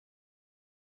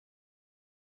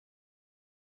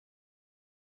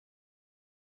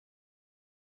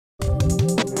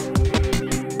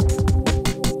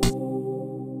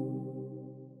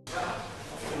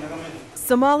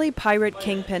Somali pirate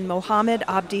kingpin Mohamed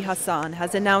Abdi Hassan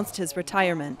has announced his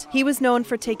retirement. He was known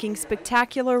for taking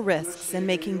spectacular risks and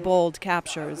making bold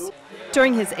captures.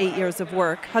 During his 8 years of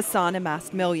work, Hassan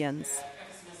amassed millions.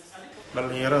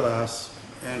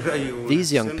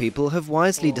 These young people have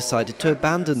wisely decided to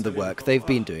abandon the work they've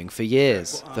been doing for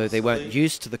years. Though they weren't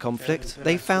used to the conflict,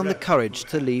 they found the courage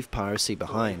to leave piracy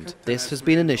behind. This has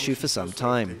been an issue for some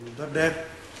time.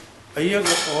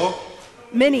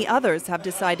 Many others have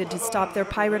decided to stop their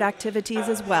pirate activities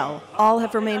as well. All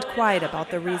have remained quiet about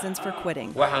their reasons for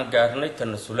quitting.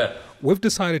 We've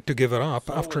decided to give it up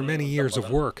after many years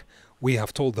of work. We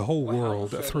have told the whole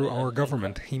world through our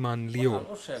government, Himan Liu.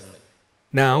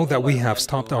 Now that we have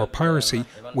stopped our piracy,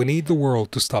 we need the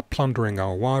world to stop plundering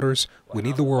our waters. We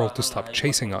need the world to stop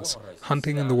chasing us,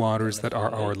 hunting in the waters that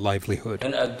are our livelihood.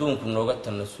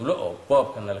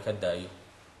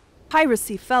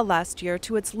 Piracy fell last year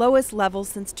to its lowest level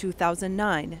since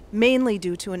 2009, mainly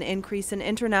due to an increase in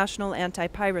international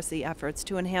anti-piracy efforts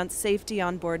to enhance safety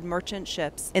on board merchant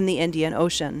ships in the Indian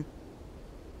Ocean.